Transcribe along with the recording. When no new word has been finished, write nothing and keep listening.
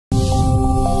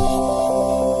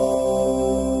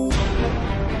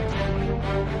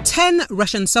10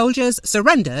 Russian soldiers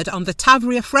surrendered on the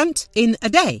Tavriia front in a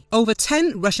day. Over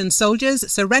 10 Russian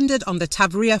soldiers surrendered on the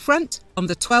Tavriia front on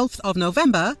the 12th of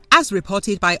November, as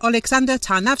reported by Oleksandr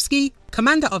Tarnavskyi,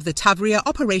 commander of the Tavriia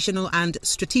Operational and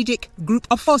Strategic Group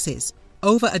of Forces.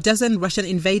 Over a dozen Russian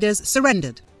invaders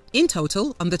surrendered. In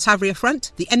total, on the Tavriia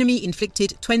front, the enemy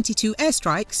inflicted 22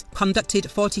 airstrikes, conducted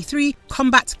 43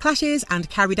 combat clashes and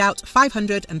carried out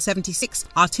 576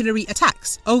 artillery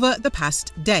attacks over the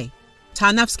past day,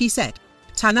 Tarnavskyi said.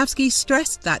 Tarnavskyi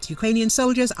stressed that Ukrainian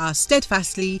soldiers are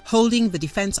steadfastly holding the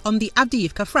defense on the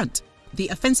Avdiivka front. The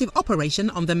offensive operation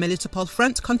on the Melitopol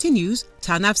front continues,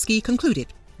 Tarnavskyi concluded.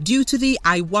 Due to the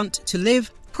I Want to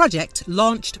Live project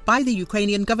launched by the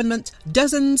Ukrainian government,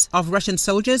 dozens of Russian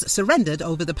soldiers surrendered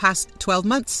over the past 12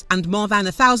 months, and more than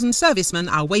 1,000 servicemen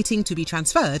are waiting to be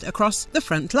transferred across the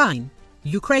front line.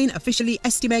 Ukraine officially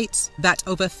estimates that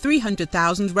over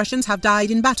 300,000 Russians have died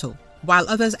in battle, while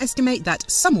others estimate that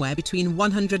somewhere between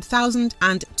 100,000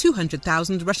 and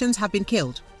 200,000 Russians have been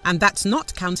killed. And that's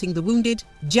not counting the wounded,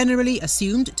 generally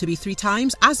assumed to be 3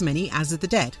 times as many as the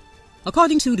dead.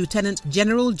 According to Lieutenant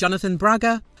General Jonathan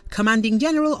Braga, Commanding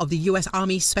General of the US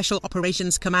Army Special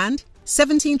Operations Command,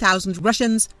 17,000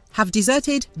 Russians have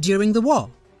deserted during the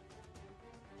war.